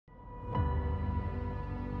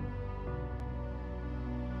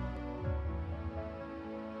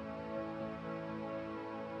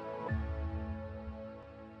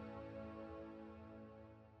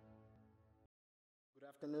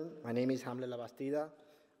afternoon. My name is Hamlet Lavastida,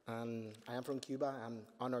 and I am from Cuba. I'm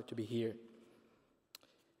honored to be here.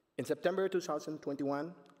 In September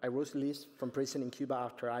 2021, I was released from prison in Cuba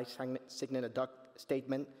after I signed a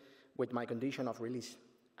statement with my condition of release.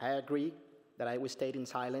 I agreed that I would stay in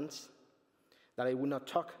silence, that I would not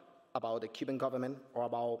talk about the Cuban government or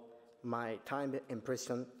about my time in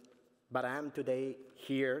prison, but I am today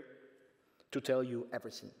here to tell you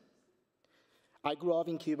everything. I grew up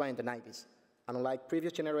in Cuba in the 90s, and unlike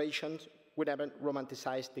previous generations, we never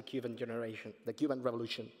romanticized the Cuban generation, the Cuban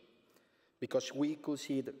Revolution, because we could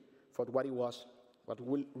see it for what it was, what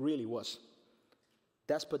it really was: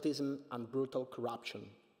 despotism and brutal corruption.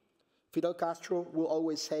 Fidel Castro will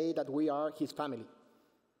always say that we are his family.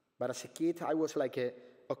 But as a kid, I was like,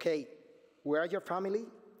 okay, where are your family?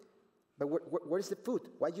 But where is the food?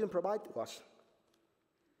 Why didn't you provide to us?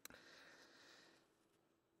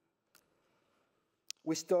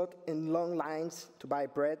 We stood in long lines to buy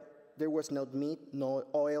bread. There was no meat, no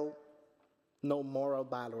oil, no moral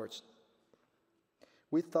values.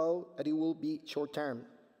 We thought that it would be short-term.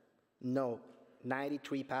 No,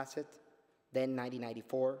 93 passed, then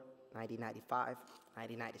 1994, 1995,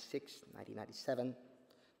 1996, 1997.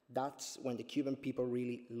 That's when the Cuban people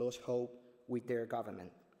really lost hope with their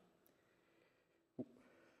government.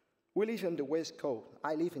 We live in the West Coast.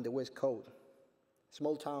 I live in the West Coast,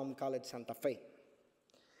 small town called Santa Fe.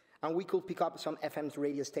 And we could pick up some FM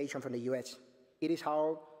radio station from the US. It is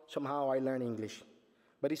how somehow I learned English.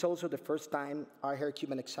 But it's also the first time I heard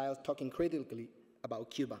Cuban exiles talking critically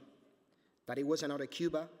about Cuba, that it was another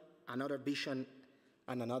Cuba, another vision,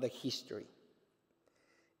 and another history.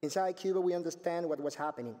 Inside Cuba, we understand what was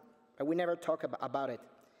happening, but we never talk about it.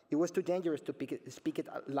 It was too dangerous to speak it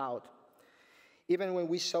out loud. Even when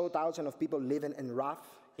we saw thousands of people living in rough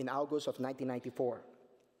in August of 1994.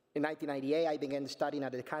 In 1998, I began studying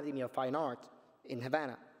at the Academy of Fine Arts in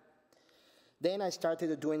Havana. Then I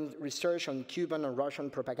started doing research on Cuban and Russian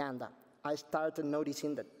propaganda. I started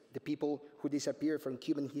noticing that the people who disappeared from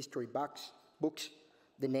Cuban history books,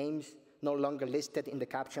 the names no longer listed in the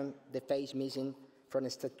caption, the face missing from a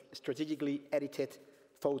strategically edited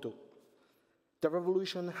photo. The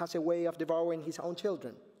revolution has a way of devouring his own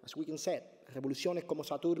children, as we can say. Revoluciones como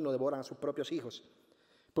Saturno devoran a sus propios hijos.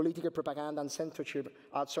 Political propaganda and censorship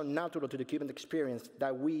are so natural to the Cuban experience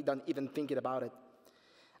that we don't even think about it.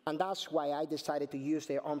 And that's why I decided to use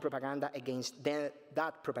their own propaganda against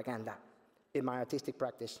that propaganda in my artistic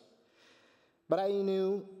practice. But I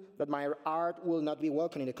knew that my art will not be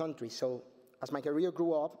welcome in the country, so as my career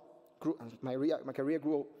grew,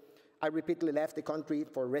 I repeatedly left the country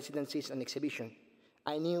for residencies and exhibition.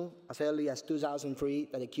 I knew as early as 2003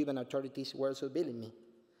 that the Cuban authorities were surveilling me.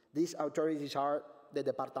 These authorities are the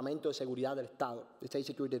Departamento de Seguridad del Estado, the State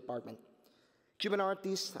Security Department. Cuban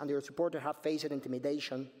artists and their supporters have faced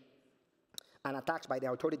intimidation and attacks by the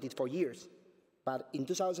authorities for years. But in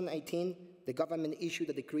 2018, the government issued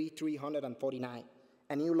a Decree 349,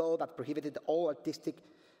 a new law that prohibited all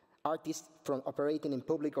artists from operating in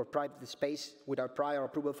public or private space without prior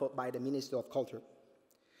approval by the Minister of Culture.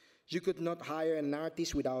 You could not hire an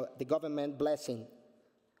artist without the government blessing.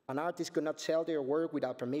 An artist could not sell their work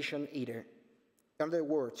without permission either. In other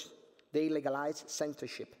words, they legalized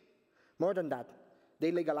censorship. More than that,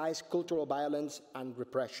 they legalized cultural violence and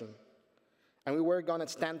repression. And we were going to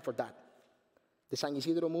stand for that. The San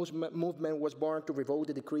Isidro Movement was born to revoke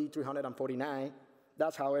the Decree 349.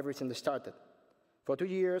 That's how everything started. For 2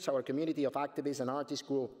 years, our community of activists and artists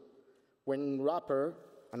grew. When rapper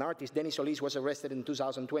and artist Dennis Solis was arrested in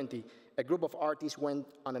 2020, a group of artists went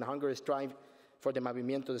on a hunger strike for the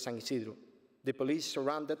Movimiento de San Isidro. The police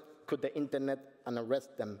surrounded, cut the internet, and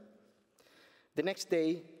arrested them. The next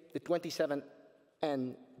day, the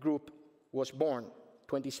 27N group was born,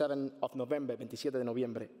 27 of November, 27 de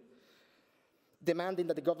noviembre, demanding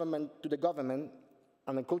that the government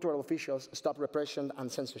and the cultural officials stop repression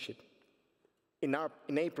and censorship. In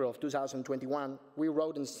April of 2021, we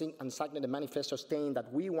wrote and signed a manifesto stating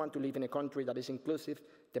that we want to live in a country that is inclusive,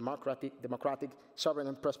 democratic, sovereign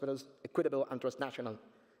and prosperous, equitable and transnational.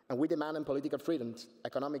 And we demand political freedoms,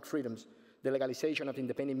 economic freedoms, the legalization of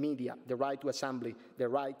independent media, the right to assembly, the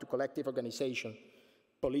right to collective organization,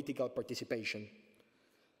 political participation.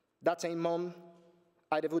 That same month,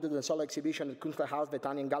 I devoted a solo exhibition at Kunsthaus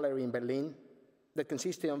Bethanien Gallery in Berlin that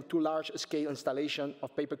consisted of 2 large-scale installations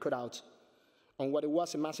of paper cutouts on what it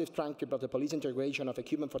was a massive transcript of the police interrogation of a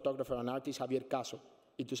Cuban photographer and artist, Javier Caso,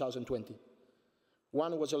 in 2020.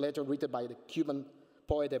 One was a letter written by the Cuban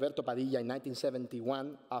poet Berta Valle in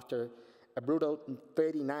 1971 after a brutal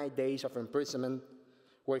 39 days of imprisonment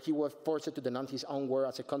where he was forced to denounce his own work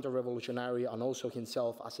as a counter-revolutionary and also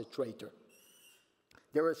himself as a traitor.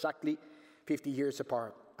 They were exactly 50 years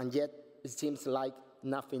apart, and yet it seems like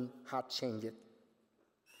nothing had changed.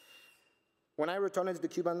 When I returned to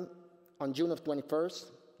Cuba on June of 21st,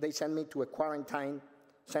 they sent me to a quarantine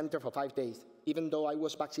center for 5 days. Even though I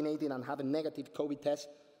was vaccinated and had a negative COVID test,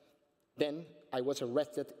 then I was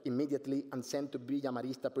arrested immediately and sent to Villa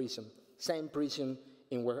Marista prison, same prison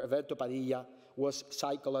in where Berta Valle was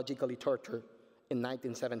psychologically tortured in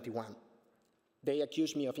 1971. They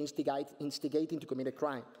accused me of instigating to commit a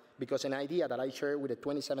crime because an idea that I shared with the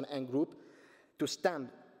 27N group to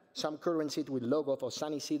stamp some currency with logo for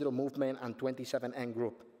San Isidro Movement and 27N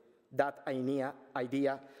group. That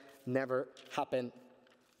idea never happened,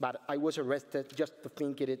 but I was arrested just for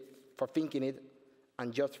thinking it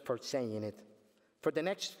and just for saying it. For the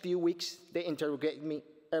next few weeks, they interrogated me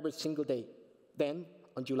every single day. Then,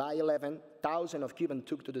 on July 11, thousands of Cubans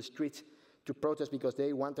took to the streets to protest because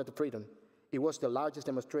they wanted freedom. It was the largest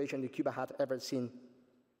demonstration that Cuba had ever seen.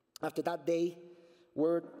 After that day,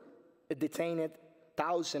 we detained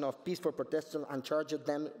thousands of peaceful protesters and charged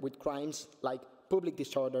them with crimes like public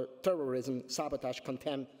disorder, terrorism, sabotage,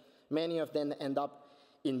 contempt. Many of them end up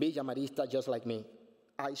in Villa Marista just like me.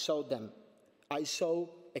 I saw them. I saw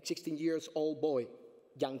a 16-year-old boy,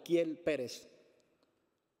 Yanquiel Perez.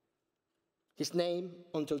 His name,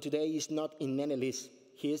 until today, is not in any list.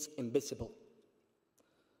 He is invisible.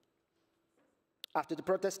 After the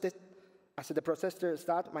protesters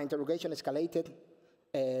started, my interrogation escalated.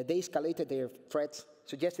 They escalated their threats,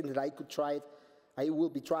 suggesting that I will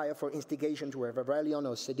be tried for instigation to a rebellion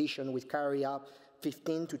or sedition, which carry out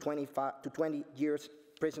 15 to 20 years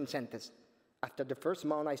prison sentence. After the first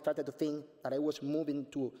month, I started to think that I was moving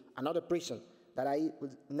to another prison, that I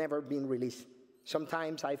would never be released.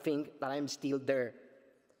 Sometimes I think that I'm still there.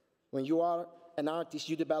 When you are an artist,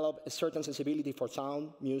 you develop a certain sensibility for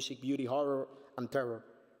sound, music, beauty, horror, and terror.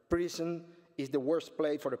 Prison is the worst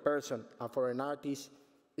place for a person, and for an artist,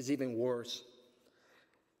 it's even worse.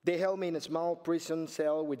 They held me in a small prison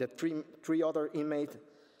cell with the three other inmates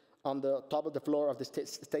on the top of the floor of the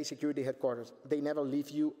state security headquarters. They never leave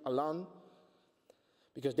you alone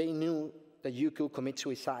because they knew that you could commit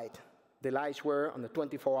suicide. The lights were on the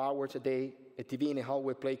 24 hours a day. A TV in the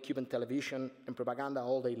hallway played Cuban television and propaganda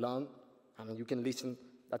all day long. I mean, you can listen to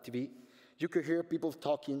that TV. You could hear people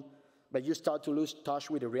talking, but you start to lose touch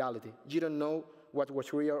with the reality. You don't know what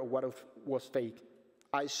was real or what was fake.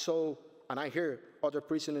 I saw and I heard other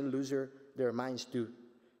prisoners lose their minds too,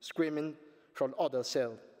 screaming from other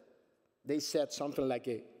cells. They said something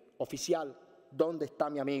like, "Oficial, ¿dónde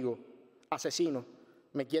está mi amigo? Asesino,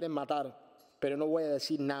 me quieren matar, pero no voy a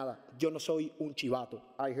decir nada. Yo no soy un chivato."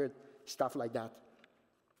 I heard stuff like that.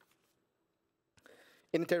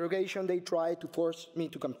 In interrogation, they tried to force me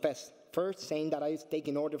to confess, first saying that I was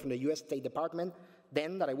taking order from the U.S. State Department,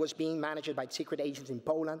 then that I was being managed by secret agents in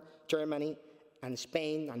Poland, Germany, and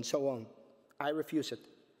Spain, and so on. I refused it.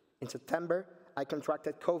 In September, I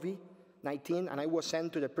contracted COVID-19, and I was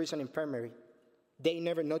sent to the prison infirmary. They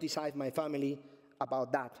never notified my family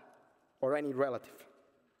about that, or any relative.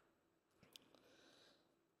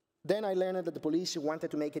 Then I learned that the police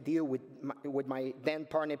wanted to make a deal with my then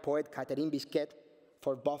partner poet, Catherine Bisquet,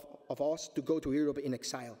 for both of us to go to Europe in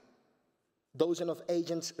exile. Dozens of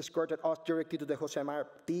agents escorted us directly to the Jose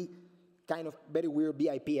Marti, kind of very weird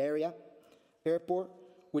VIP airport,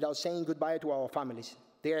 without saying goodbye to our families.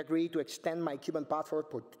 They agreed to extend my Cuban passport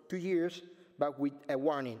for 2 years, but with a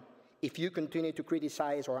warning. If you continue to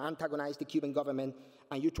criticize or antagonize the Cuban government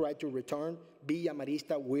and you try to return, Villa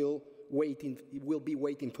Marista will be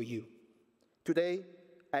waiting for you. Today,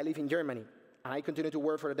 I live in Germany, and I continue to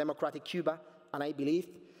work for a democratic Cuba, and I believe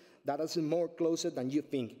that is more closer than you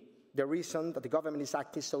think. The reason that the government is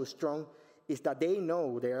acting so strong is that they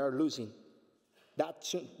know they are losing. That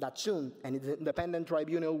soon an independent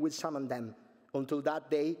tribunal will summon them. Until that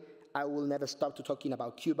day, I will never stop to talking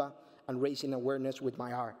about Cuba and raising awareness with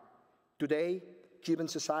my art. Today, Cuban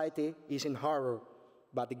society is in horror,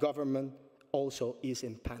 but the government also is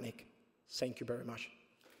in panic. Thank you very much.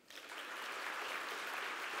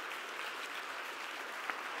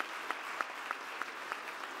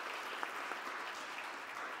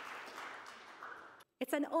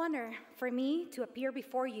 It's an honor for me to appear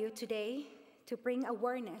before you today to bring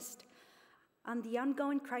awareness on the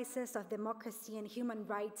ongoing crisis of democracy and human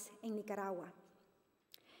rights in Nicaragua.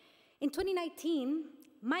 In 2019,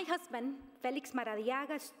 my husband, Félix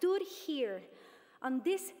Maradiaga, stood here on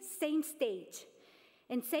this same stage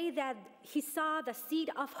and say that he saw the seed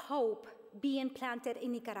of hope being planted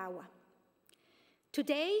in Nicaragua.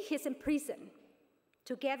 Today, he's in prison,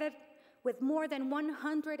 together with more than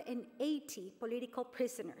 180 political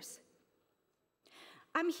prisoners.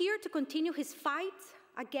 I'm here to continue his fight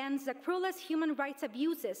against the cruelest human rights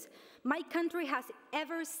abuses my country has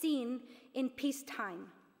ever seen in peacetime.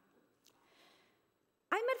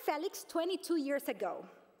 I met Félix 22 years ago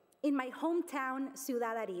in my hometown,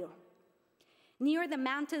 Ciudad Darío, near the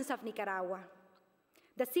mountains of Nicaragua.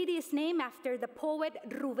 The city is named after the poet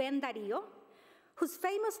Rubén Darío, who's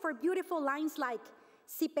famous for beautiful lines like,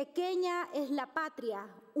 "Si pequeña es la patria,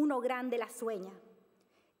 uno grande la sueña."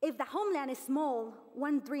 If the homeland is small,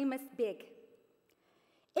 one dream is big.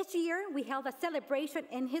 Each year, we held a celebration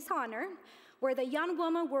in his honor, where the young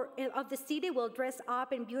women of the city will dress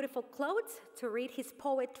up in beautiful clothes to read his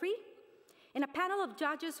poetry, and a panel of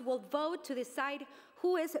judges will vote to decide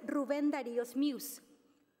who is Rubén Darío's muse.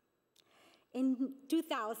 In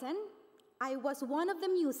 2000, I was one of the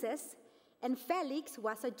muses, and Félix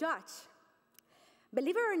was a judge.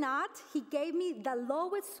 Believe it or not, he gave me the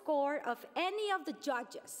lowest score of any of the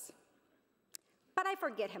judges. But I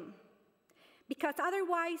forget him, because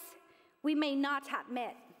otherwise we may not have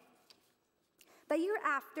met. The year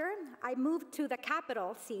after I moved to the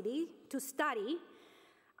capital city to study,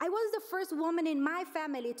 I was the first woman in my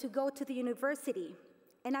family to go to the university,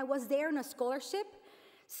 and I was there on a scholarship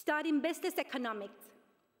studying business economics.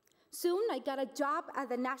 Soon, I got a job at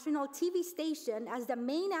the National TV station as the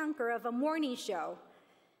main anchor of a morning show.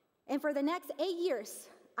 And for the next 8 years,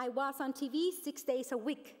 I was on TV 6 days a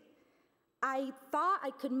week. I thought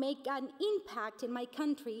I could make an impact in my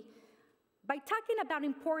country by talking about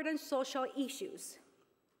important social issues.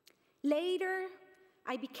 Later,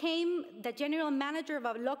 I became the general manager of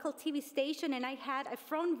a local TV station, and I had a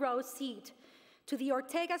front row seat to the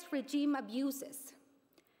Ortega's regime abuses.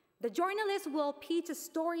 The journalists will pitch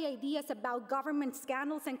story ideas about government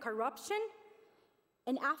scandals and corruption,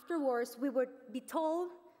 and afterwards we would be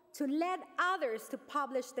told to let others to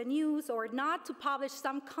publish the news or not to publish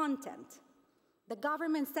some content. The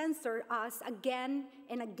government censored us again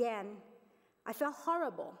and again. I felt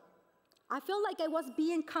horrible. I felt like I was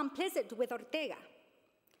being complicit with Ortega.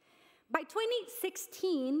 By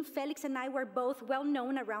 2016, Félix and I were both well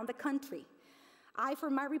known around the country. I for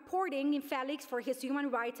my reporting, and Félix for his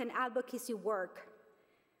human rights and advocacy work.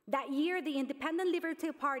 That year, the Independent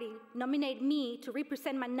Liberty Party nominated me to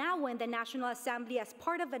represent Managua in the National Assembly as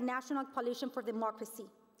part of the National Coalition for Democracy.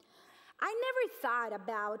 I never thought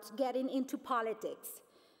about getting into politics,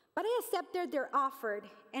 but I accepted their offer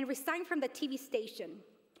and resigned from the TV station.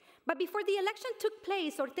 But before the election took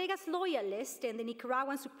place, Ortega's loyalists in the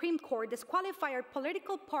Nicaraguan Supreme Court disqualified our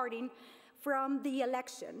political party from the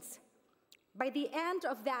elections. By the end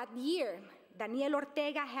of that year, Daniel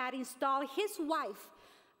Ortega had installed his wife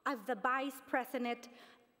as the vice president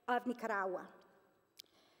of Nicaragua.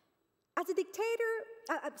 As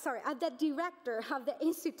the director of the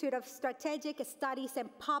Institute of Strategic Studies and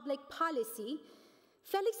Public Policy,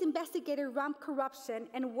 Félix investigated rump corruption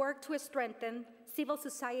and worked to strengthen civil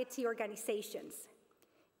society organizations.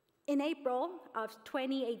 In April of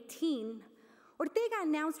 2018, Ortega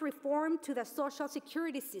announced reform to the Social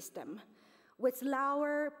Security system, with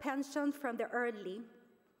lower pensions from the early.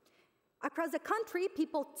 Across the country,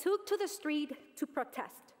 people took to the street to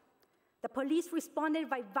protest. The police responded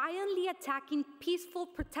by violently attacking peaceful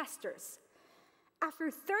protesters.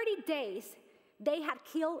 After 30 days, they had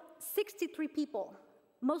killed 63 people,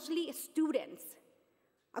 mostly students.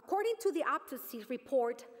 According to the autopsy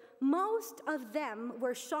report, most of them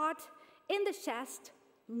were shot in the chest,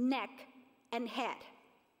 neck, and head.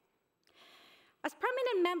 As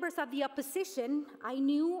prominent members of the opposition, I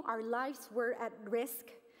knew our lives were at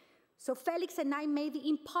risk, so Félix and I made the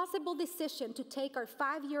impossible decision to take our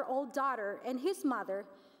 5-year-old daughter and his mother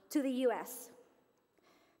to the US.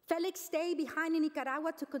 Félix stayed behind in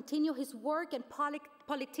Nicaragua to continue his work and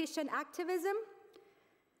politician activism.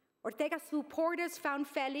 Ortega's supporters found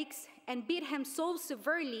Félix and beat him so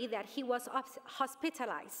severely that he was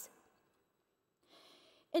hospitalized.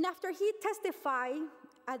 And after he testified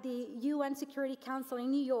at the UN Security Council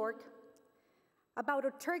in New York about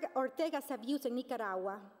Ortega's abuse in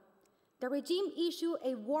Nicaragua, the regime issued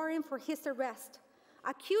a warrant for his arrest,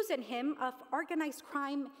 accusing him of organized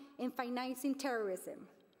crime and financing terrorism.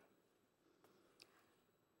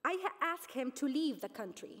 I asked him to leave the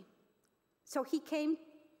country, so he came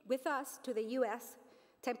with us to the US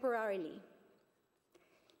temporarily.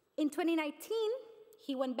 In 2019,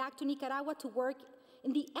 he went back to Nicaragua to work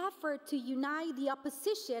in the effort to unite the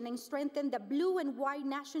opposition and strengthen the Blue and White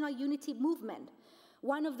National Unity Movement,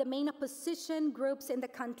 one of the main opposition groups in the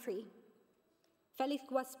country.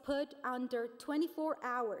 Félix was put under 24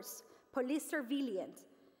 hours police surveillance.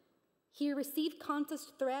 He received constant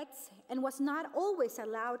threats and was not always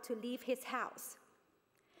allowed to leave his house.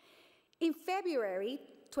 In February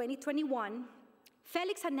 2021,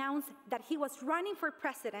 Félix announced that he was running for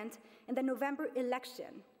president in the November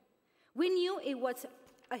election. We knew it was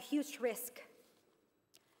a huge risk.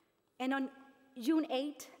 And on June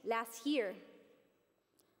 8 last year,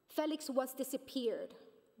 Félix was disappeared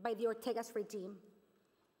by the Ortega's regime.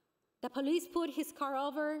 The police put his car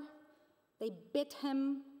over, they beat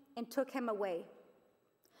him, and took him away.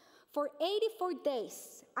 For 84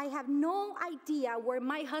 days, I have no idea where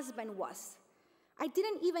my husband was. I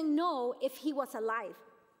didn't even know if he was alive.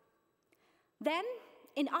 Then,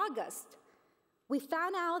 in August, we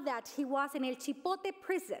found out that he was in El Chipote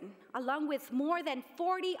prison, along with more than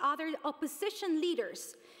 40 other opposition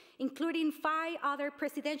leaders, including 5 other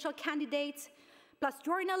presidential candidates, plus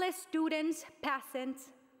journalists, students,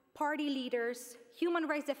 peasants, party leaders, human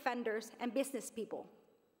rights defenders, and business people.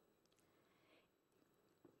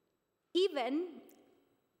 Even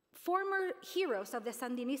former heroes of the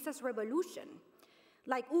Sandinistas revolution,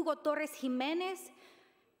 like Hugo Torres Jimenez,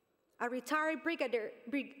 a retired brigadier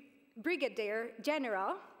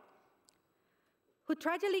general, who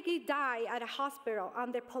tragically died at a hospital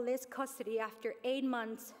under police custody after 8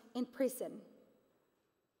 months in prison.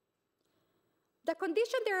 The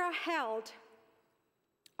conditions they are held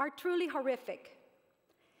are truly horrific.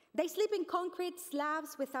 They sleep in concrete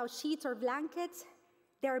slabs without sheets or blankets.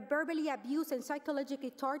 They are verbally abused and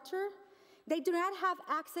psychologically tortured. They do not have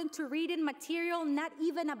access to reading material, not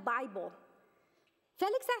even a Bible.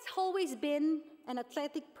 Félix has always been an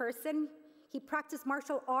athletic person. He practiced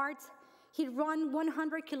martial arts. He ran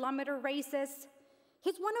 100-kilometer races.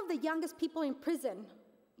 He's one of the youngest people in prison,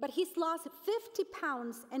 but he's lost 50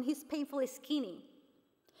 pounds and he's painfully skinny.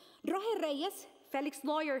 Roge Reyes, Félix's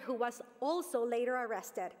lawyer, who was also later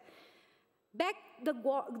arrested, begged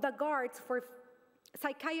the guards for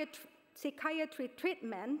psychiatry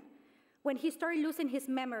treatment when he started losing his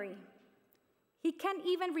memory. He can't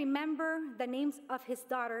even remember the names of his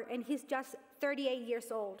daughter, and he's just 38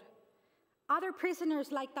 years old. Other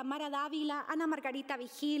prisoners like Tamara Dávila, Ana Margarita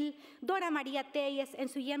Vigil, Dora Maria Telles, and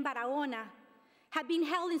Suyen Barahona have been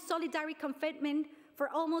held in solitary confinement for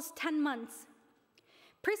almost 10 months.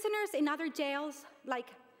 Prisoners in other jails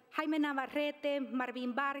like Jaime Navarrete,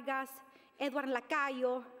 Marvin Vargas, Edward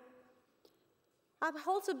Lacayo have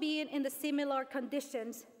also been in the similar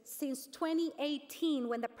conditions since 2018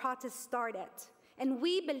 when the protests started, and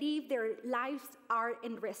we believe their lives are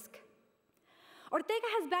in risk. Ortega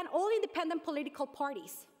has banned all independent political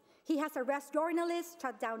parties. He has arrested journalists,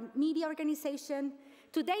 shut down media organizations.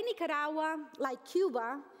 Today, Nicaragua, like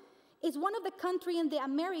Cuba, is one of the countries in the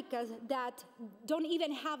Americas that don't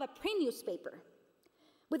even have a print newspaper.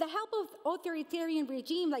 With the help of authoritarian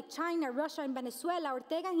regimes like China, Russia, and Venezuela,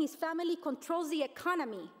 Ortega and his family controls the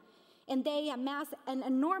economy, and they amass an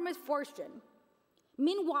enormous fortune.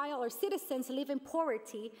 Meanwhile, our citizens live in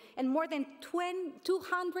poverty, and more than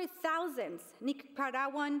 200,000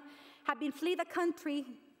 Nicaraguans have been fleeing the country,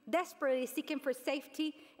 desperately seeking for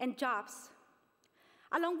safety and jobs.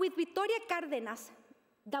 Along with Victoria Cárdenas,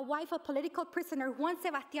 the wife of political prisoner Juan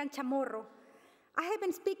Sebastián Chamorro, I have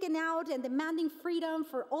been speaking out and demanding freedom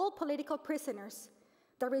for all political prisoners.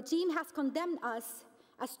 The regime has condemned us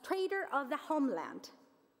as traitor of the homeland.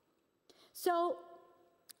 So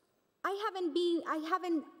I haven't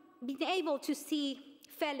been able to see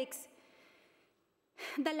Félix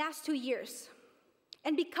the last 2 years.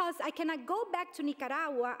 And because I cannot go back to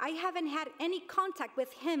Nicaragua, I haven't had any contact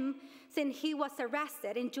with him since he was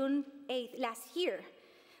arrested in June 8th last year.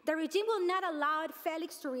 The regime will not allow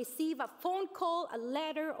Félix to receive a phone call, a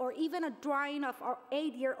letter, or even a drawing of our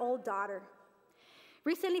 8-year-old daughter.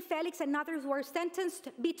 Recently, Félix and others were sentenced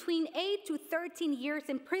between 8 to 13 years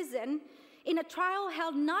in prison in a trial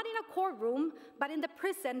held not in a courtroom, but in the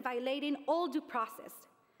prison, violating all due process.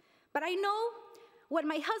 But I know what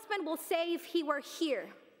my husband will say if he were here,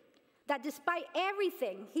 that despite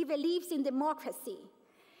everything, he believes in democracy.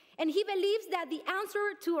 And he believes that the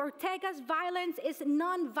answer to Ortega's violence is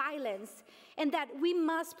nonviolence, and that we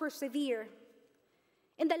must persevere.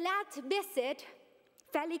 In the last visit,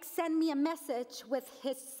 Félix sent me a message with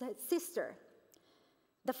his sister.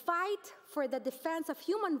 The fight for the defense of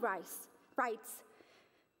human rights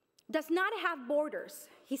does not have borders,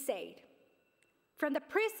 he said. From the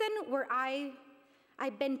prison where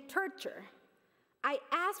I've been tortured, I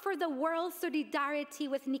ask for the world's solidarity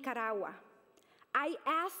with Nicaragua. I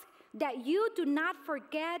ask that you do not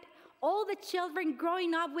forget all the children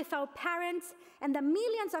growing up without parents and the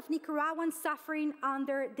millions of Nicaraguans suffering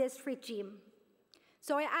under this regime.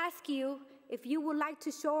 So I ask you, if you would like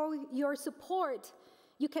to show your support,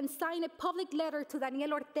 you can sign a public letter to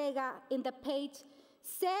Daniel Ortega in the page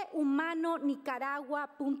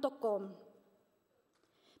sehumanonicaragua.com.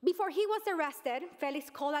 Before he was arrested, Felix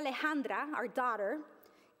called Alejandra, our daughter,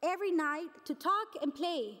 every night to talk and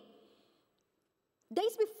play.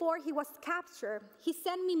 Days before he was captured, he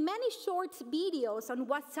sent me many short videos on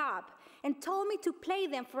WhatsApp and told me to play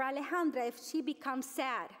them for Alejandra if she becomes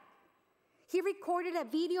sad. He recorded a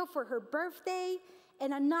video for her birthday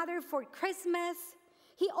and another for Christmas.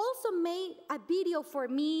 He also made a video for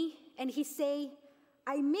me, and he said,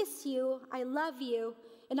 "I miss you, I love you,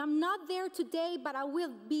 and I'm not there today, but I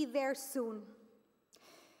will be there soon."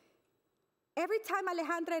 Every time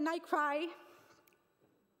Alejandra and I cry,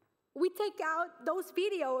 we take out those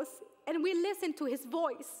videos and we listen to his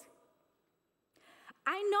voice.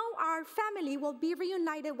 I know our family will be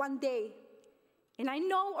reunited one day, and I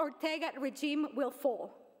know Ortega regime will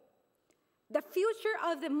fall. The future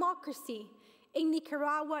of democracy in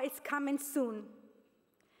Nicaragua is coming soon,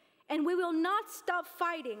 and we will not stop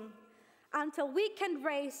fighting until we can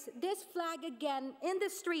raise this flag again in the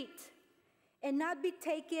street and not be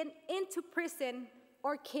taken into prison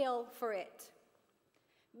or killed for it.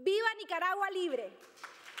 ¡Viva Nicaragua libre!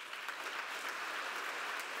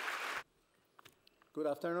 Good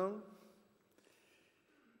afternoon.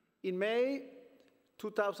 In May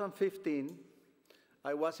 2015,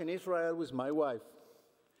 I was in Israel with my wife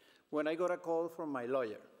when I got a call from my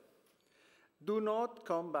lawyer. "Do not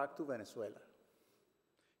come back to Venezuela,"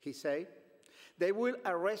 he said. "They will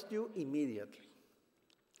arrest you immediately."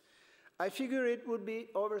 I figured it would be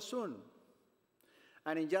over soon,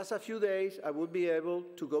 and in just a few days, I would be able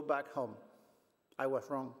to go back home. I was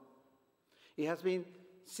wrong. It has been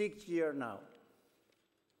 6 years now.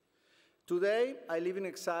 Today, I live in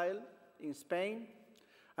exile in Spain,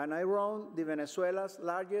 and I run Venezuela's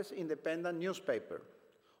largest independent newspaper,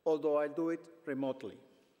 although I do it remotely.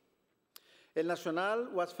 El Nacional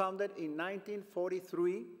was founded in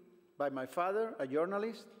 1943 by my father, a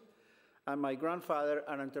journalist, and my grandfather,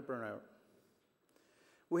 an entrepreneur.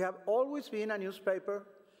 We have always been a newspaper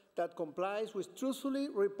that complies with truthfully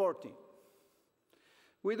reporting.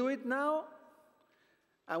 We do it now,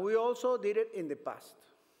 and we also did it in the past.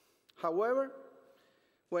 However,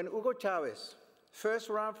 when Hugo Chavez first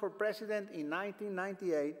ran for president in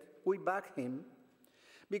 1998, we backed him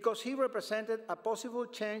because he represented a possible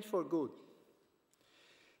change for good.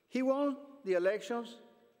 He won the elections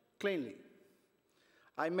cleanly.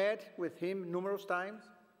 I met with him numerous times,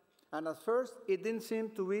 and at first it didn't seem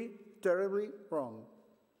to be terribly wrong.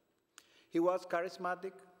 He was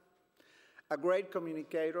charismatic, a great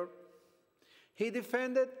communicator. He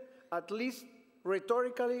defended, at least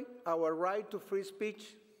rhetorically, our right to free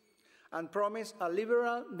speech and promised a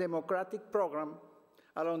liberal democratic program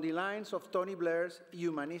along the lines of Tony Blair's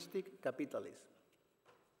humanistic capitalism.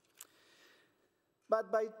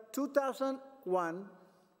 But by 2001,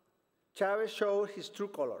 Chavez showed his true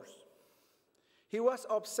colors. He was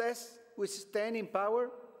obsessed with staying in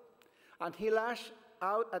power, and he lashed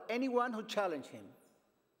out at anyone who challenged him.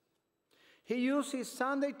 He used his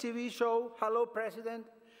Sunday TV show, Hello President,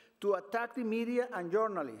 to attack the media and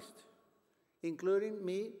journalists, including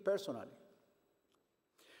me personally.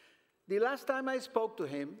 The last time I spoke to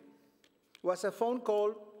him was a phone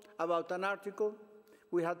call about an article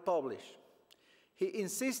we had published. He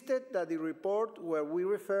insisted that the report where we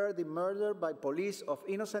refer the murder by police of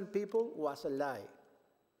innocent people was a lie.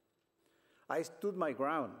 I stood my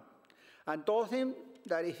ground and told him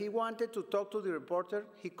that if he wanted to talk to the reporter,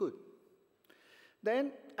 he could.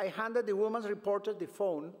 Then I handed the woman's reporter the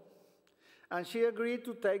phone, and she agreed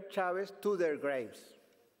to take Chavez to their graves.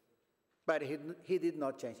 But he did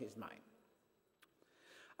not change his mind.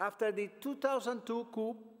 After the 2002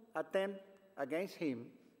 coup attempt against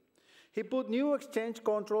him, he put new exchange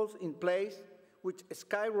controls in place which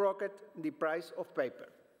skyrocketed the price of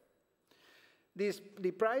paper.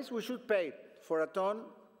 The price we should pay for a ton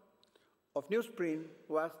of newsprint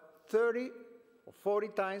was 30 or 40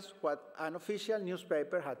 times what an official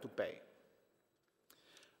newspaper had to pay.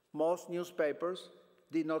 Most newspapers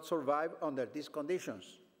did not survive under these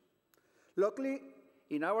conditions. Luckily,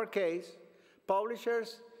 in our case,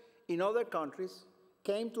 publishers in other countries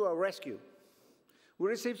came to our rescue. We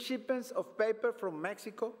received shipments of paper from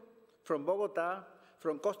Mexico, from Bogotá,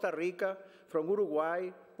 from Costa Rica, from Uruguay,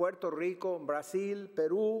 Puerto Rico, Brazil,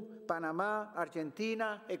 Peru, Panama,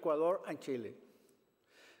 Argentina, Ecuador, and Chile.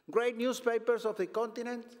 Great newspapers of the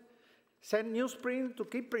continent sent newsprint to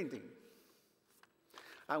keep printing.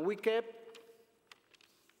 And we kept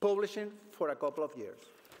publishing for a couple of years.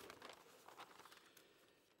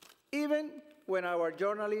 Even when our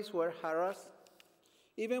journalists were harassed,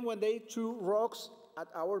 even when they threw rocks at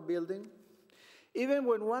our building, even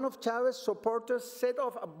when one of Chavez's supporters set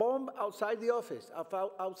off a bomb outside the office,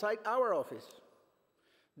 outside our office,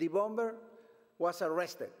 The bomber was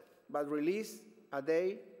arrested, but released a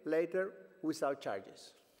day later without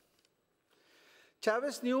charges.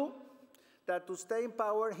 Chavez knew that to stay in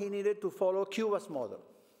power, he needed to follow Cuba's model.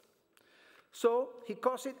 So he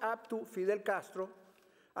cozied it up to Fidel Castro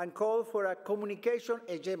and called for a communication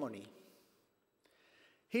hegemony.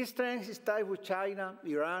 He strengthened his ties with China,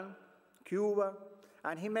 Iran, Cuba,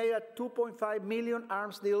 and he made a $2.5 million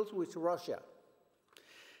arms deals with Russia.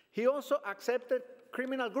 He also accepted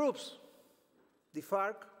criminal groups, the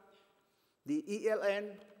FARC, the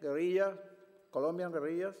ELN, guerrilla, Colombian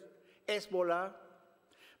guerrillas, Hezbollah,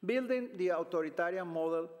 building the authoritarian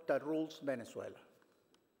model that rules Venezuela.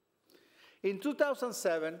 In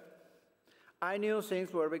 2007, I knew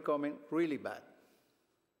things were becoming really bad.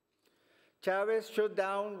 Chavez shut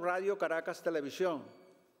down Radio Caracas Televisión.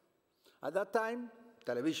 At that time,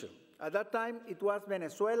 television. At that time, it was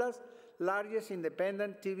Venezuela's largest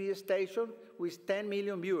independent TV station with 10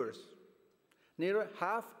 million viewers, nearly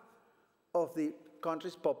half of the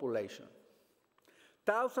country's population.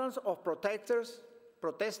 Thousands of protesters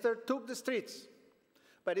took the streets,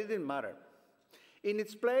 but it didn't matter. In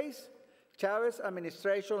its place, Chavez's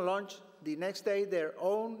administration launched the next day their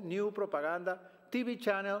own new propaganda TV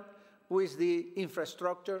channel with the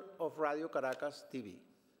infrastructure of Radio Caracas TV.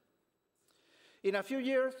 In a few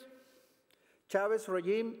years, Chavez's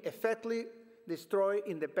regime effectively destroyed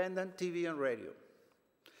independent TV and radio.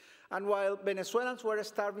 And while Venezuelans were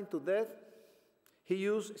starving to death, he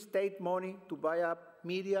used state money to buy up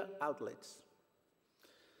media outlets.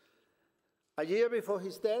 A year before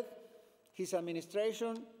his death, his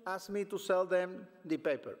administration asked me to sell them the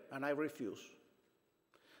paper, and I refused.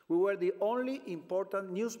 We were the only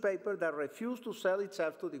important newspaper that refused to sell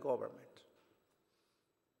itself to the government.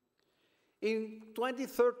 In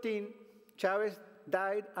 2013, Chavez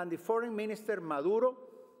died, and the foreign minister, Maduro,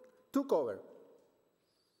 took over.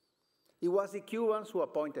 It was the Cubans who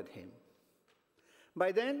appointed him.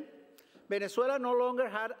 By then, Venezuela no longer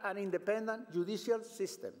had an independent judicial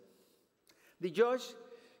system. The judges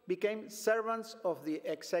became servants of the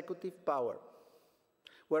executive power,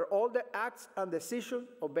 where all the acts and decisions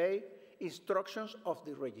obey instructions of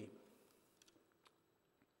the regime.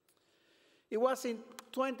 It was in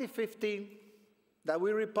 2015 that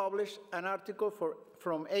we republished an article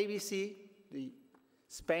from ABC, the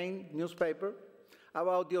Spain newspaper,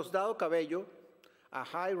 about Diosdado Cabello, a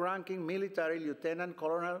high-ranking military lieutenant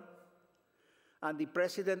colonel and the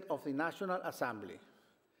president of the National Assembly.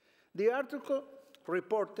 The article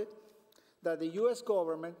reported that the US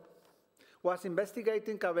government was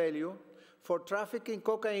investigating Cabello for trafficking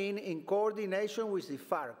cocaine in coordination with the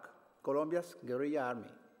FARC, Colombia's guerrilla army.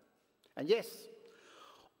 And yes,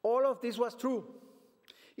 all of this was true.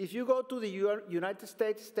 If you go to the United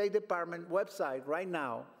States State Department website right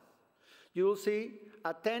now, you will see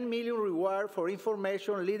a $10 million reward for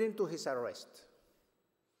information leading to his arrest.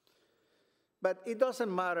 But it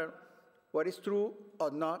doesn't matter what is true or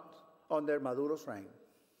not under Maduro's reign.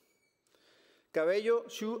 Cabello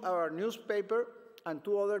sued our newspaper and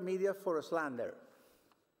two other media for slander.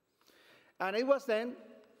 And it was then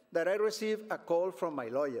that I received a call from my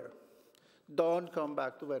lawyer. Don't come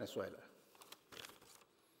back to Venezuela.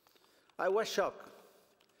 I was shocked,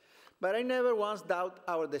 but I never once doubted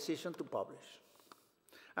our decision to publish.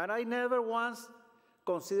 And I never once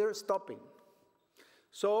considered stopping.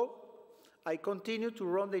 So I continued to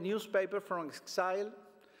run the newspaper from exile,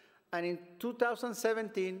 and in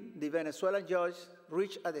 2017, the Venezuelan judge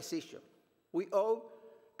reached a decision. We owe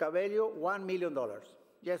Cabello $1 million,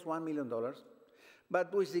 yes, $1 million,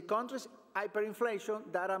 but with the country's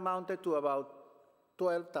hyperinflation, that amounted to about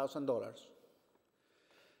 $12,000.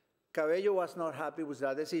 Cabello was not happy with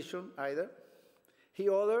that decision either. He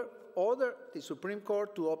ordered the Supreme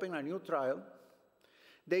Court to open a new trial.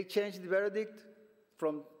 They changed the verdict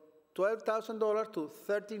from $12,000 to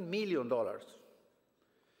 $13 million.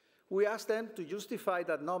 We asked them to justify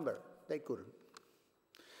that number. They couldn't.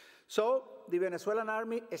 So the Venezuelan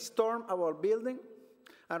army stormed our building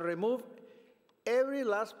and removed every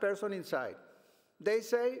last person inside. They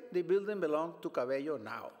say the building belongs to Cabello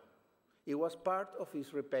now. It was part of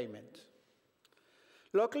his repayment.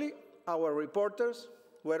 Luckily, our reporters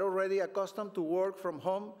were already accustomed to work from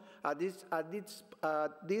home at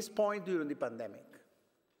this point during the pandemic.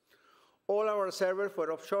 All our servers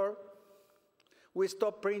were offshore. We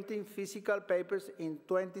stopped printing physical papers in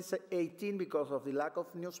 2018 because of the lack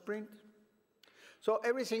of newsprint. So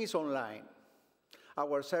everything is online.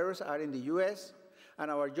 Our servers are in the US,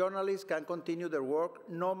 and our journalists can continue their work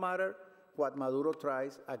no matter what Maduro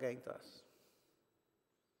tries against us.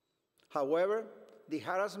 However, the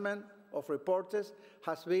harassment of reporters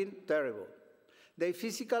has been terrible. They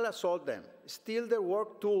physically assault them, steal their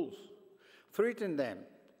work tools, threaten them,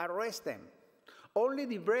 arrest them. Only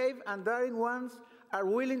the brave and daring ones are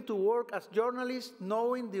willing to work as journalists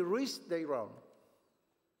knowing the risk they run.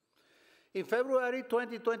 In February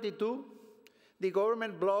 2022, the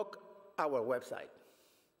government blocked our website,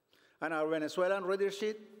 and our Venezuelan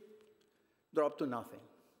readership dropped to nothing.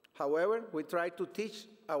 However, we tried to teach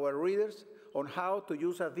our readers on how to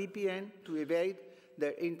use a VPN to evade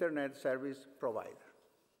their internet service provider.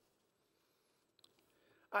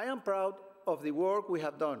 I am proud of the work we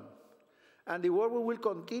have done and the work we will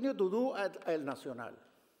continue to do at El Nacional.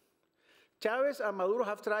 Chavez and Maduro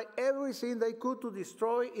have tried everything they could to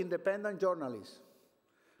destroy independent journalists,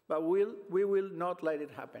 but we will not let it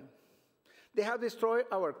happen. They have destroyed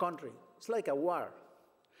our country. It's like a war.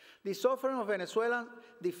 The suffering of Venezuela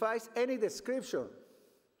defies any description.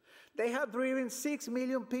 They have driven 6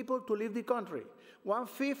 million people to leave the country,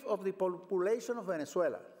 1/5 of the population of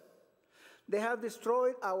Venezuela. They have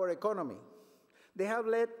destroyed our economy. They have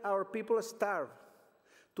let our people starve.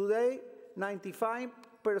 Today,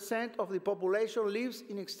 95% of the population lives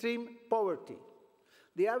in extreme poverty.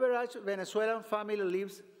 The average Venezuelan family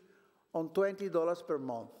lives on $20 per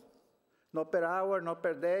month. Not per hour, not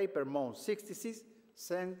per day, per month, 66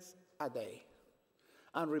 cents a day.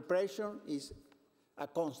 And repression is a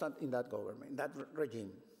constant in that government, in that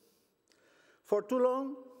regime. For too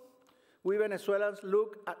long, we Venezuelans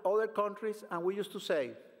look at other countries and we used to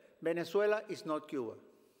say, Venezuela is not Cuba.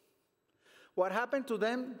 What happened to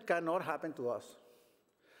them cannot happen to us.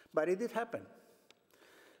 But it did happen.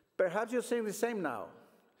 Perhaps you're saying the same now.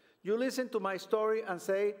 You listen to my story and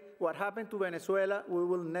say, what happened to Venezuela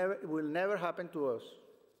will never happen to us.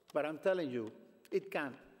 But I'm telling you, it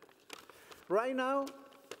can. Right now,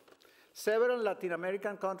 several Latin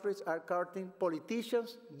American countries are courting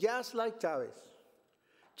politicians just like Chavez.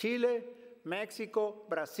 Chile, Mexico,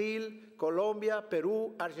 Brazil, Colombia,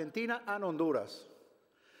 Peru, Argentina, and Honduras.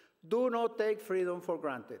 Do not take freedom for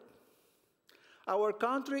granted. Our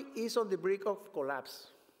country is on the brink of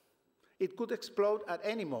collapse. It could explode at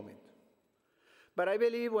any moment. But I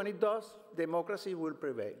believe when it does, democracy will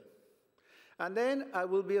prevail. And then I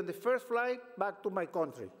will be on the first flight back to my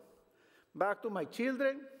country, back to my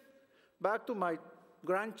children, back to my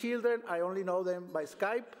grandchildren, I only know them by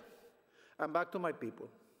Skype, and back to my people.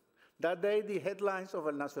 That day, the headlines of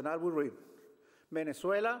El Nacional will read,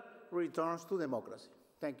 Venezuela returns to democracy.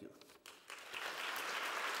 Thank you.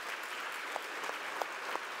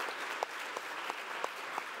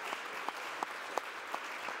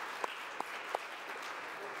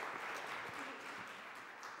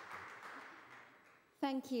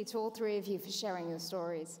 Thank you to all three of you for sharing your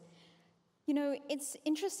stories. You know, it's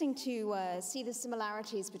interesting to see the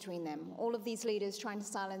similarities between them. All of these leaders trying to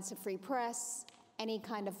silence the free press, any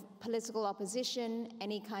kind of political opposition,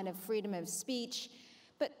 any kind of freedom of speech.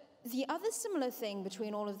 But the other similar thing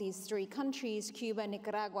between all of these three countries, Cuba,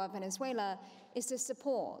 Nicaragua, Venezuela, is the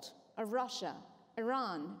support of Russia,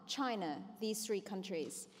 Iran, China, these three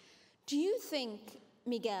countries. Do you think,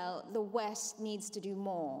 Miguel, the West needs to do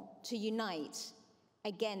more to unite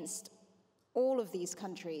against all of these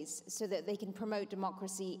countries so that they can promote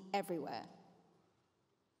democracy everywhere?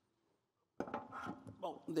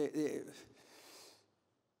 Well,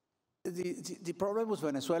 the problem with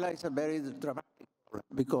Venezuela is a very dramatic problem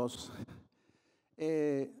because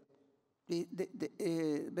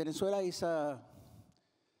Venezuela is a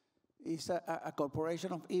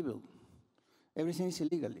corporation of evil. Everything is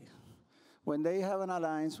illegally. When they have an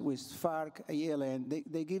alliance with FARC, ELN,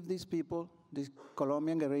 they give these people, this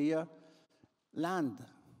Colombian guerrilla, land,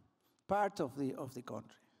 part of the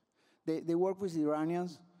country. They work with the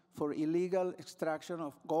Iranians for illegal extraction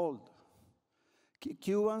of gold.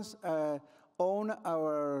 Cubans own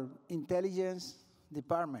our intelligence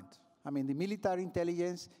department. I mean, the military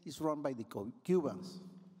intelligence is run by the Cubans.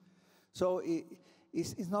 So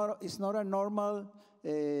it's not a normal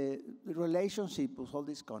relationship with all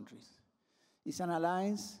these countries. It's an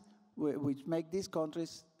alliance which makes these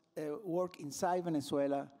countries work inside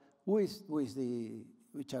Venezuela with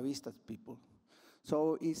Chavista people.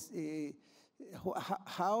 So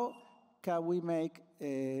how can we make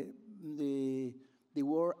the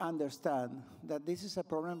world understand that this is a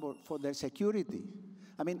problem for their security?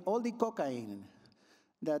 I mean, all the cocaine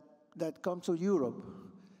that comes to Europe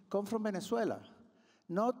comes from Venezuela,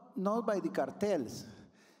 not by the cartels.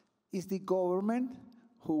 It's the government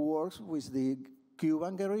who works with the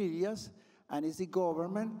Cuban guerrillas, and it's the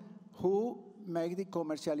government who make the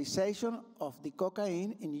commercialization of the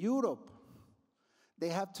cocaine in Europe. They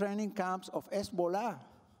have training camps of Hezbollah.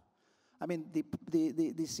 I mean,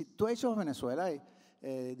 the situation of Venezuela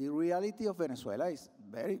the reality of Venezuela is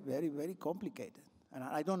very, very, very complicated. And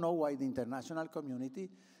I don't know why the international community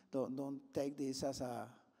don't take this as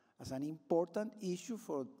an important issue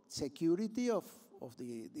for security of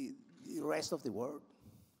the rest of the world.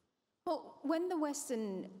 Well, when the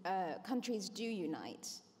Western countries do unite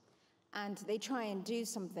and they try and do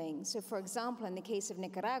something, so for example, in the case of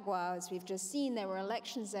Nicaragua, as we've just seen, there were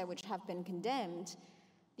elections there which have been condemned.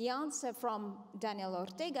 The answer from Daniel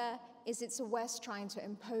Ortega is it's the West trying to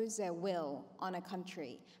impose their will on a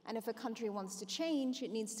country. And if a country wants to change,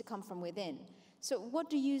 it needs to come from within. So what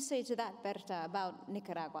do you say to that, Berta, about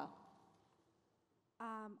Nicaragua?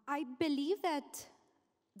 I believe that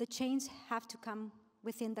the change have to come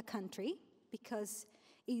within the country because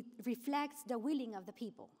it reflects the willing of the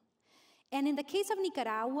people. And in the case of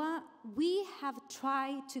Nicaragua, we have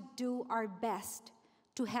tried to do our best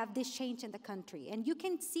to have this change in the country. And you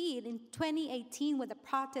can see it in 2018 when the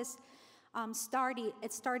protests started.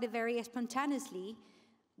 It started very spontaneously.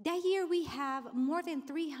 That year we have more than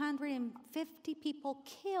 350 people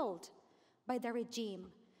killed by the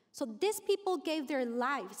regime. So these people gave their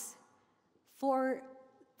lives for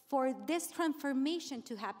this transformation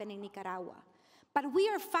to happen in Nicaragua. But we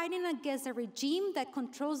are fighting against a regime that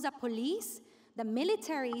controls the police, the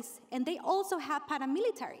militaries, and they also have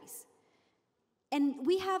paramilitaries. And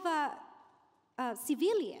we have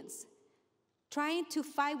civilians trying to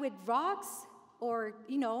fight with rocks or,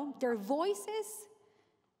 their voices.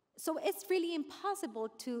 So it's really impossible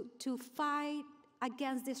to fight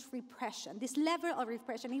against this repression, this level of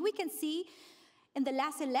repression. And we can see in the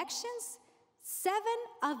last elections, 7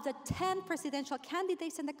 of the 10 presidential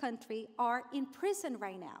candidates in the country are in prison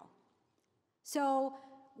right now. So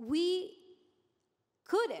we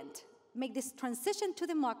couldn't make this transition to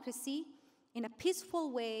democracy in a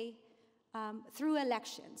peaceful way through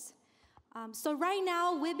elections. So right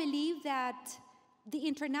now, we believe that the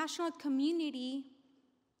international community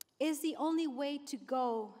is the only way to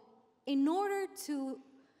go in order to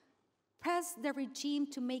press the regime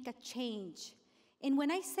to make a change. And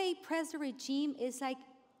when I say press the regime, it's like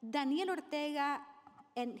Daniel Ortega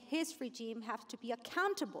and his regime have to be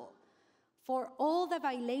accountable for all the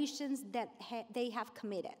violations that they have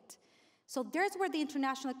committed. So there's where the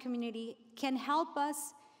international community can help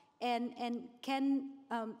us and can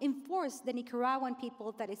enforce the Nicaraguan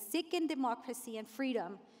people that is seeking democracy and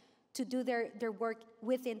freedom to do their work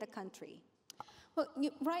within the country. Well,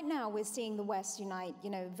 right now we're seeing the West unite,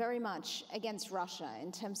 very much against Russia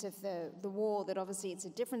in terms of the war that obviously it's a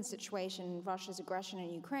different situation, Russia's aggression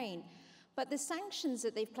in Ukraine. But the sanctions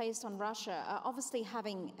that they've placed on Russia are obviously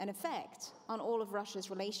having an effect on all of Russia's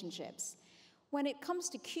relationships. When it comes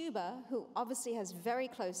to Cuba, who obviously has very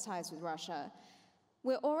close ties with Russia,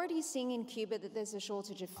 we're already seeing in Cuba that there's a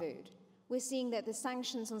shortage of food. We're seeing that the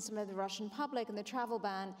sanctions on some of the Russian public and the travel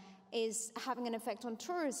ban is having an effect on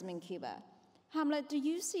tourism in Cuba. Hamlet, do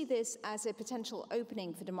you see this as a potential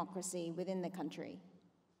opening for democracy within the country?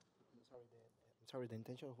 Sorry, the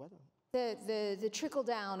intention of what? The trickle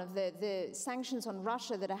down of the sanctions on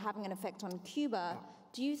Russia that are having an effect on Cuba,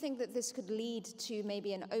 do you think that this could lead to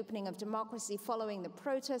maybe an opening of democracy following the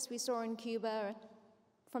protests we saw in Cuba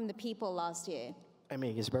from the people last year? I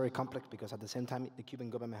mean, it's very complex because at the same time, the Cuban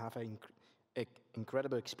government have an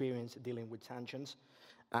incredible experience dealing with sanctions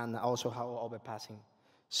and also how overpassing.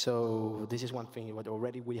 So this is one thing, but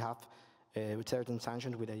already we have certain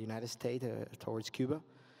sanctions with the United States towards Cuba.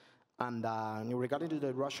 And regarding to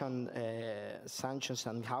the Russian sanctions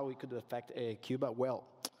and how it could affect Cuba, well,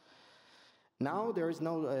 now there is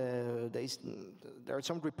no, there are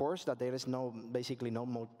some reports that there is basically no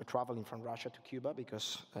more traveling from Russia to Cuba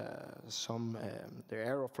because the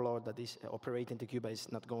Aeroflot that is operating to Cuba is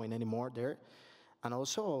not going anymore there. And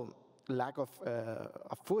also lack of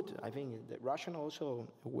food. I think the Russian also,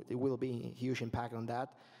 it will be a huge impact on that.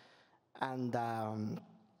 And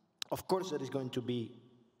of course there is going to be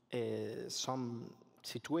some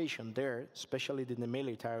situation there, especially in the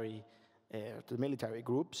military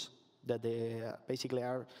groups, that they basically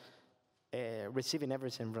are receiving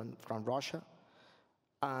everything from Russia,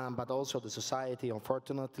 but also the society,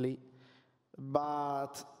 unfortunately.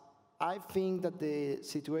 But I think that the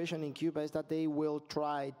situation in Cuba is that they will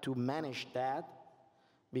try to manage that,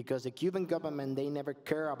 because the Cuban government, they never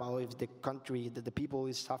care about if the country, that the people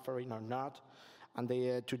is suffering or not, and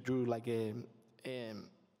they to do like in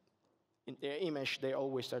their image, they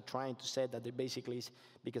always are trying to say that they basically is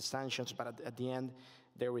because sanctions, but at the end,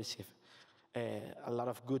 they receive a lot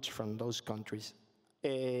of goods from those countries.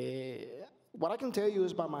 What I can tell you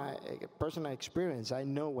is about my personal experience. I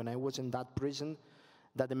know when I was in that prison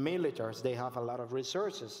that the militaries, they have a lot of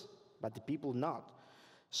resources, but the people not.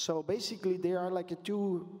 So basically, there are like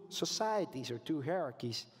two societies or two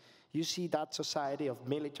hierarchies. You see that society of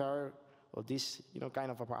military or this, kind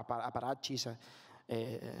of apparatchiks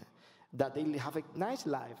that they have a nice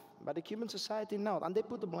life, but the Cuban society not, and they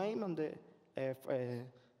put the blame on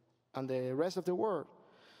the rest of the world.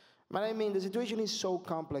 But I mean, the situation is so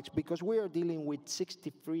complex because we are dealing with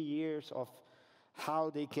 63 years of how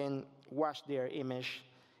they can wash their image.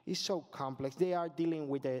 It's so complex. They are dealing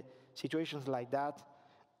with situations like that,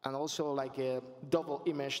 and also like a double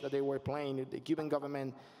image that they were playing. The Cuban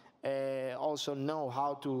government also know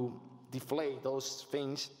how to deflate those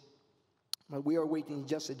things. But we are waiting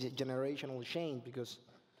just a generational change because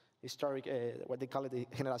historic, what they call it, the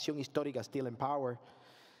generación histórica still in power.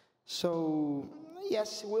 So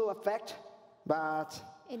yes, it will affect, but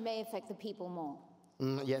it may affect the people more.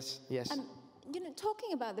 Yes.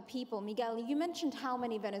 Talking about the people, Miguel, you mentioned how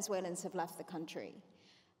many Venezuelans have left the country.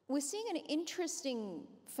 We're seeing an interesting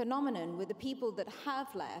phenomenon with the people that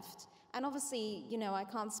have left, and obviously, I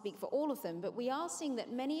can't speak for all of them, but we are seeing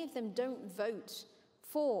that many of them don't vote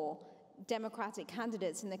for democratic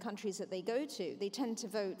candidates in the countries that they go to. They tend to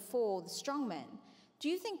vote for the strongmen. Do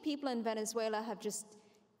you think people in Venezuela have just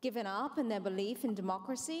given up in their belief in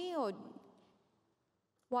democracy, or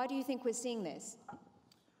why do you think we're seeing this?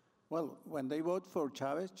 Well, when they vote for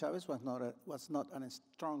Chavez, Chavez was not a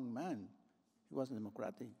strong man. He wasn't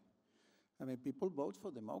democratic. I mean, people vote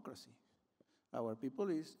for democracy. Our people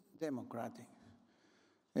is democratic.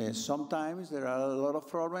 Sometimes there are a lot of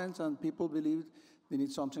problems and people believe they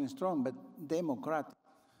need something strong, but democratic.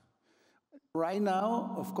 Right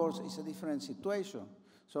now, of course, it's a different situation.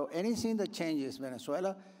 So anything that changes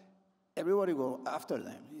Venezuela, everybody go after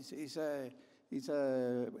them. It's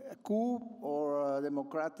a coup or a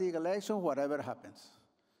democratic election, whatever happens.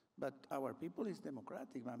 But our people is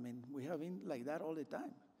democratic. I mean, we have been like that all the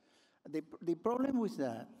time. The problem with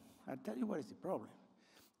that, I'll tell you what is the problem,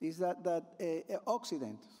 is that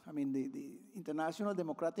Occident, I mean the international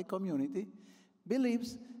democratic community,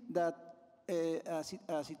 believes that a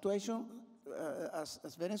situation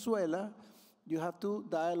as Venezuela, you have to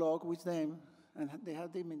dialogue with them, and they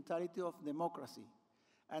have the mentality of democracy.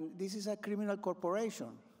 And this is a criminal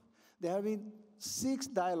corporation. There have been 6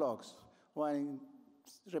 dialogues, one in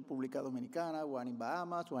República Dominicana, one in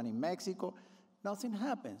Bahamas, one in Mexico. Nothing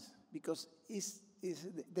happens because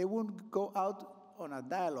they won't go out on a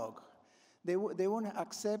dialogue. They won't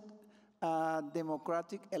accept a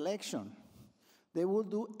democratic election. They will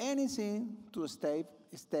do anything to stay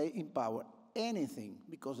in power, anything,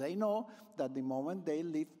 because they know that the moment they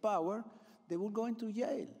leave power, they will go into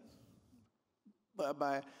jail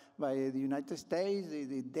by the United States,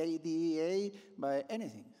 the DEA, by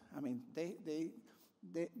anything. I mean,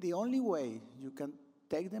 the only way you can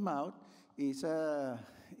take them out is a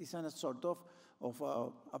sort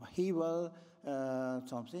of upheaval,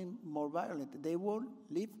 something more violent. They won't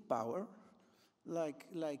leave power like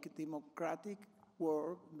democratic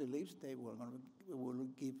world believes they will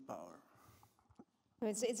give power.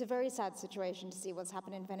 It's a very sad situation to see what's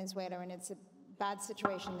happened in Venezuela, and it's a bad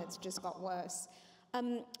situation that's just got worse.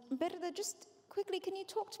 Berta, just quickly, can you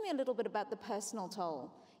talk to me a little bit about the personal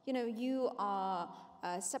toll? You are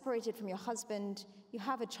separated from your husband, you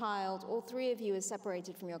have a child, all 3 of you are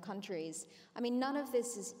separated from your countries. I mean, none of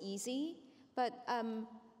this is easy, but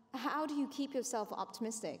how do you keep yourself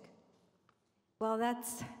optimistic? Well,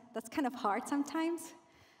 that's kind of hard sometimes.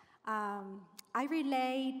 I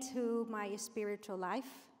relate to my spiritual life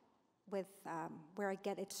with where I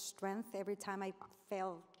get its strength every time I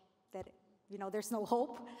feel that, there's no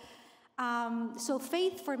hope. So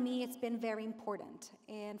faith for me, it's been very important.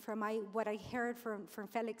 And from what I heard from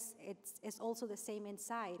Félix, it's also the same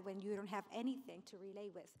inside when you don't have anything to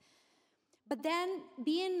relate with. But then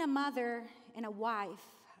being a mother and a wife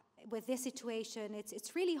with this situation,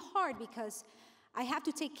 it's really hard because I have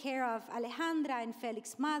to take care of Alejandra and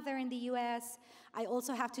Félix's mother in the US. I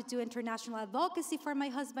also have to do international advocacy for my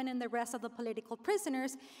husband and the rest of the political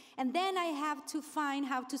prisoners. And then I have to find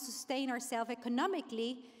how to sustain ourselves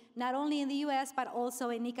economically, not only in the US, but also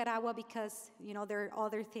in Nicaragua because, there are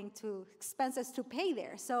other expenses to pay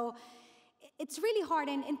there. So it's really hard,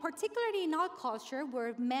 and particularly in our culture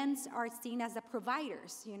where men are seen as the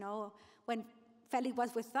providers. When Félix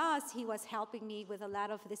was with us, he was helping me with a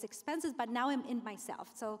lot of these expenses, but now I'm in myself.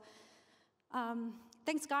 So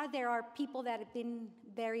thanks God there are people that have been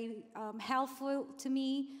very helpful to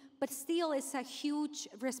me, but still it's a huge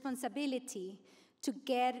responsibility to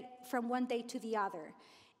get from one day to the other.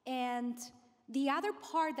 And the other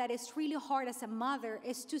part that is really hard as a mother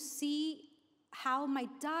is to see how my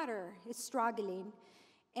daughter is struggling.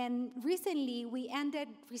 And recently we ended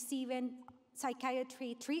receiving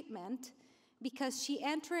psychiatry treatment because she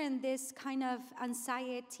entered in this kind of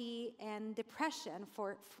anxiety and depression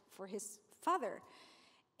for his father.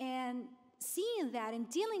 And seeing that and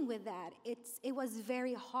dealing with that, it was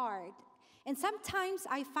very hard. And sometimes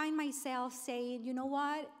I find myself saying, you know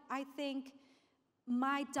what, I think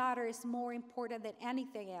my daughter is more important than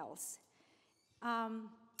anything else.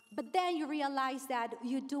 But then you realize that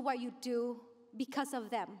you do what you do because of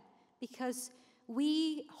them, because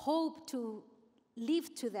we hope to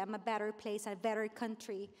leave to them a better place, a better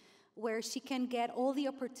country, where she can get all the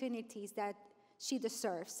opportunities that she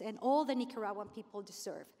deserves and all the Nicaraguan people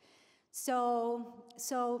deserve. So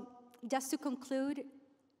just to conclude,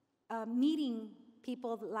 meeting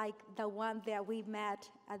people like the one that we met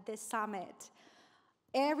at this summit,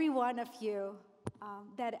 every one of you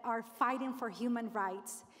that are fighting for human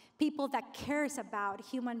rights, people that cares about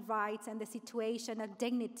human rights and the situation of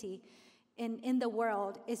dignity in the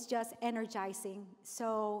world is just energizing.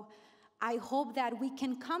 So I hope that we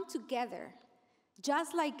can come together,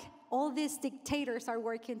 just like all these dictators are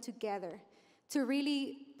working together, to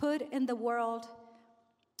really put in the world,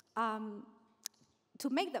 to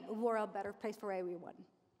make the world a better place for everyone.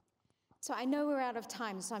 So I know we're out of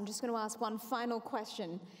time, so I'm just going to ask one final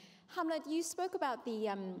question. Hamlet, you spoke about the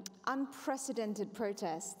unprecedented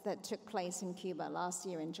protests that took place in Cuba last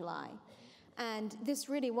year in July. And this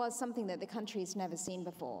really was something that the country's never seen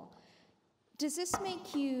before. Does this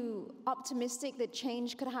make you optimistic that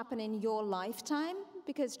change could happen in your lifetime?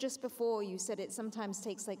 Because just before you said it sometimes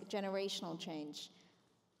takes like generational change.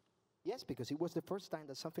 Yes, because it was the first time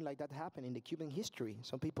that something like that happened in the Cuban history.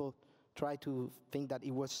 Some people try to think that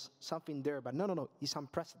it was something there, but no, it's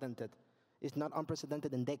unprecedented. It's not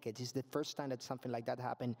unprecedented in decades. It's the first time that something like that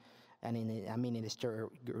happened, and in a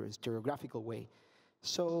historiographical way.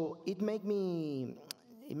 So it made me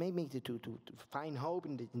to find hope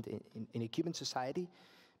in the Cuban society,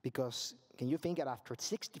 because can you think that after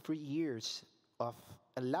 63 years of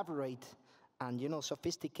elaborate and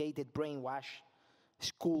sophisticated brainwash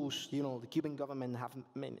schools, the Cuban government have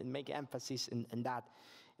make emphasis in that,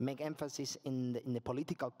 make emphasis in the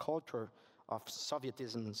political culture of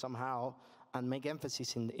Sovietism somehow, and make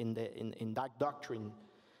emphasis in that doctrine.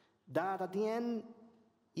 That at the end,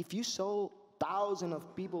 if you saw thousands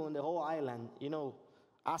of people in the whole island,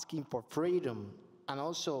 asking for freedom, and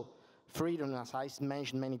also freedom, as I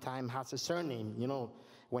mentioned many times, has a surname.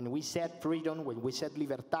 When we said freedom, when we said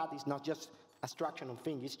libertad, it's not just abstraction of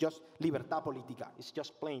things. It's just libertad política. It's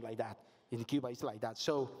just plain like that. In Cuba, it's like that.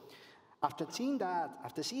 So after seeing that,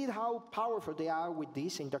 after seeing how powerful they are with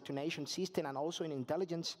this indoctrination system and also in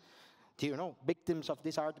intelligence, victims of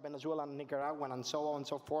this are Venezuela and Nicaraguan and so on and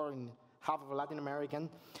so forth, and half of Latin American.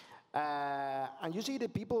 And you see the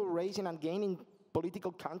people raising and gaining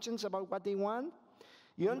political conscience about what they want.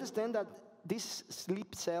 You understand that this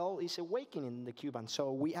sleep cell is awakening the Cubans.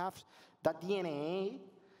 So we have that DNA,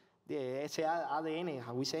 the ADN,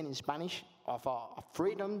 how we say in Spanish, of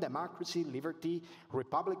freedom, democracy, liberty,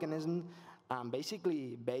 republicanism, and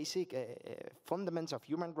basically basic fundamentals of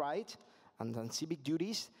human rights and civic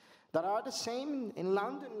duties that are the same in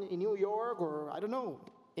London, in New York, or I don't know,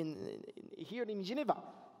 here in Geneva.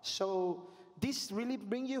 So this really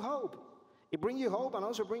brings you hope. It brings you hope and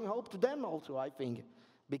also brings hope to them also, I think.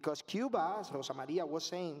 Because Cuba, as Rosa Maria was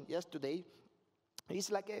saying yesterday, is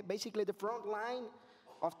like basically the front line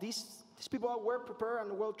of these people are well prepared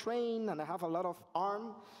and well trained, and they have a lot of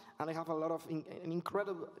arm, and they have a lot of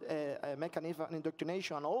incredible mechanism and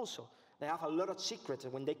indoctrination, and also they have a lot of secrets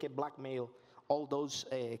when they can blackmail all those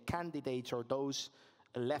candidates or those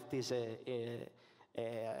leftist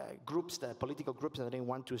groups, the political groups that they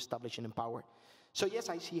want to establish in power. So yes,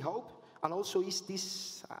 I see hope, and also is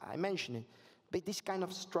this, I mentioned it, but this kind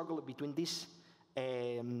of struggle between this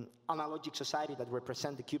analogic society that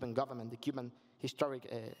represents the Cuban government, the Cuban historic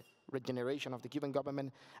regeneration of the Cuban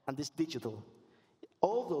government, and this digital.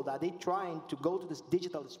 Although that they're trying to go to this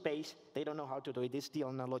digital space, they don't know how to do it. It's still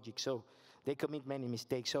analogic, so they commit many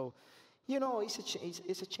mistakes. So,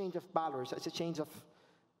 it's a change of balance. It's a change of,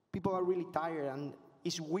 people are really tired, and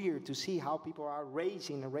it's weird to see how people are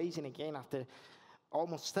raising again after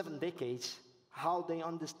almost 7 decades, how they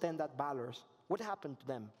understand that balance. What happened to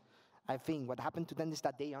them? I think what happened to them is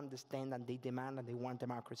that they understand and they demand and they want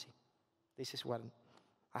democracy. This is what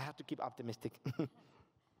I have to keep optimistic.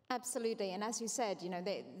 Absolutely, and as you said,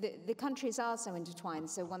 the countries are so intertwined,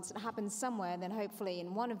 so once it happens somewhere, then hopefully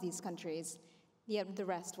in one of these countries, the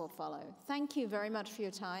rest will follow. Thank you very much for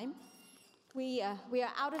your time. We are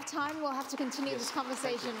out of time. We'll have to continue this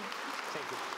conversation. Thank you.